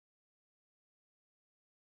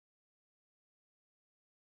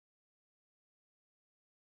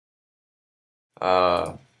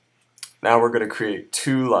Now we're going to create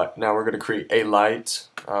Now we're going to create a light.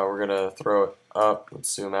 We're going to throw it up.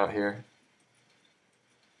 Let's zoom out here.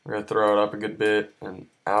 We're going to throw it up a good bit and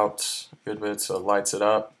out a good bit so it lights it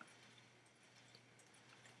up.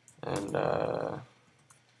 And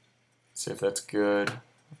see if that's good.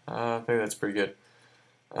 I think that's pretty good.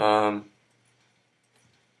 Yeah,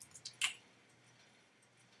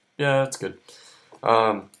 that's good.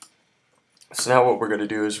 So now what we're going to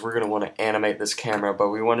do is we're going to want to animate this camera, but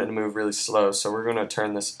we want it to move really slow, so we're going to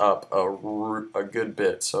turn this up a good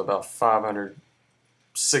bit, so about 600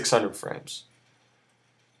 frames.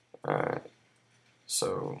 Alright,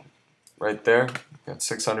 so right there, got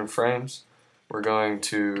 600 frames. We're going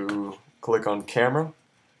to click on camera,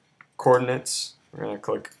 coordinates, we're going to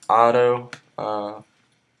click auto, the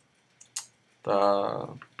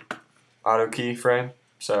auto keyframe,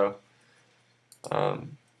 so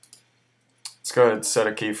let's go ahead and set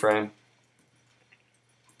a keyframe.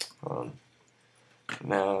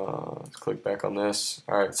 Now let's click back on this.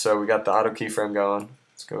 Alright, so we got the auto keyframe going.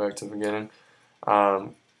 Let's go back to the beginning.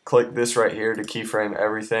 Click this right here to keyframe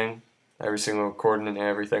everything, every single coordinate and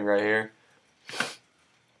everything right here.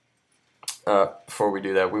 Before we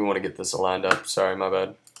do that, we want to get this aligned up. Sorry, my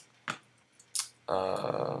bad.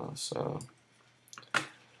 So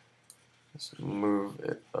let's move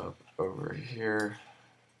it up over here.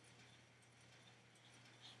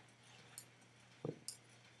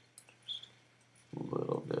 A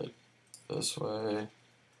little bit this way.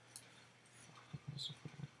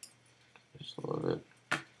 Just a little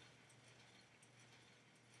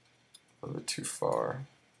bit too far.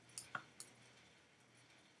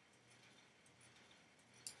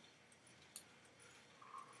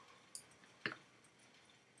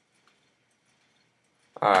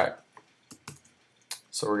 Alright,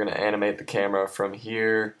 so we're going to animate the camera from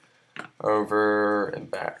here over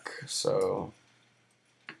and back. So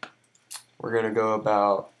we're going to go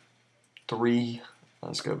about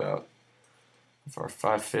let's go about, for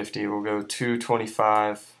 550, we'll go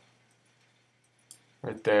 225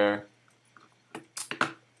 right there.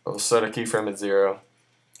 We'll set a keyframe at 0,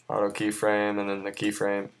 auto keyframe, and then the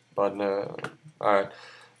keyframe button. Alright,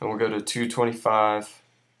 and we'll go to 225.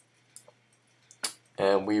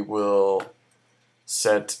 And we will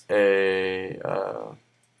set and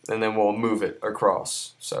then we'll move it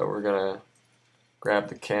across. So we're gonna grab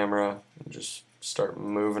the camera and just start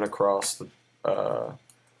moving across the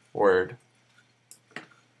word.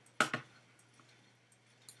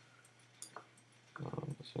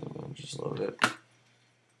 Just a little bit.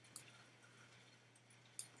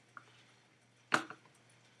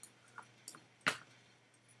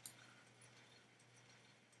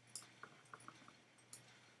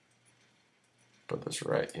 Put this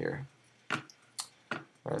right here.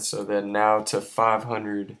 Alright, so then now to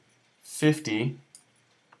 550,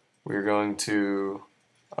 we're going to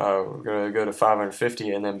go to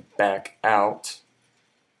 550 and then back out.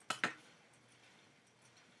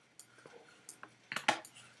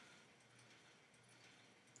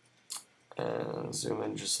 And zoom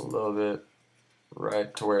in just a little bit,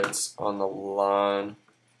 right to where it's on the line,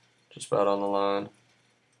 just about on the line.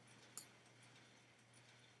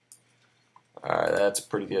 Alright, that's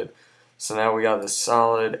pretty good. So now we got this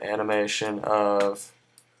solid animation of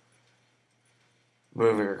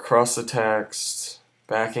moving across the text,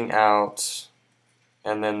 backing out,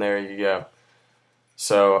 and then there you go.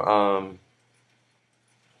 So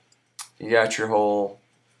you got your whole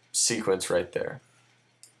sequence right there.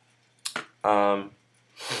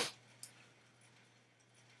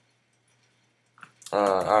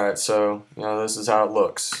 Alright, so this is how it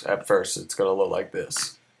looks at first. It's going to look like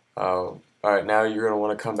this. Alright, now you're going to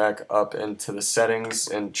want to come back up into the settings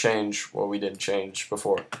and change what we didn't change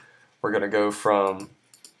before. We're going to go from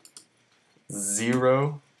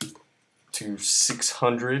 0 to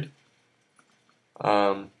 600.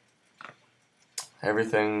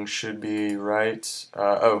 Everything should be right.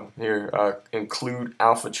 Include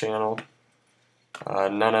alpha channel.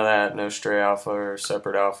 None of that, no stray alpha or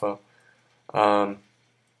separate alpha.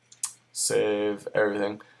 Save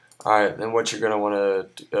everything. Alright, then what you're going to want to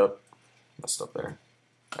do, messed up there.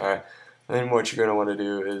 Alright, then what you're going to want to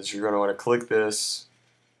do is you're going to want to click this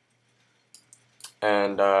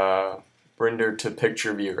and render to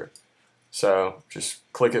picture viewer. So just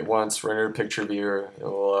click it once, render to picture viewer. It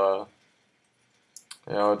will,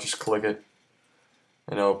 just click it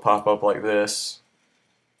and it'll pop up like this.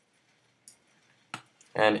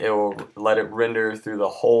 And it will let it render through the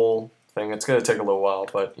whole thing. It's going to take a little while,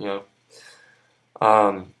 but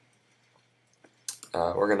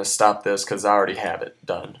we're going to stop this because I already have it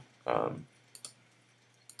done.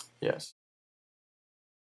 Yes.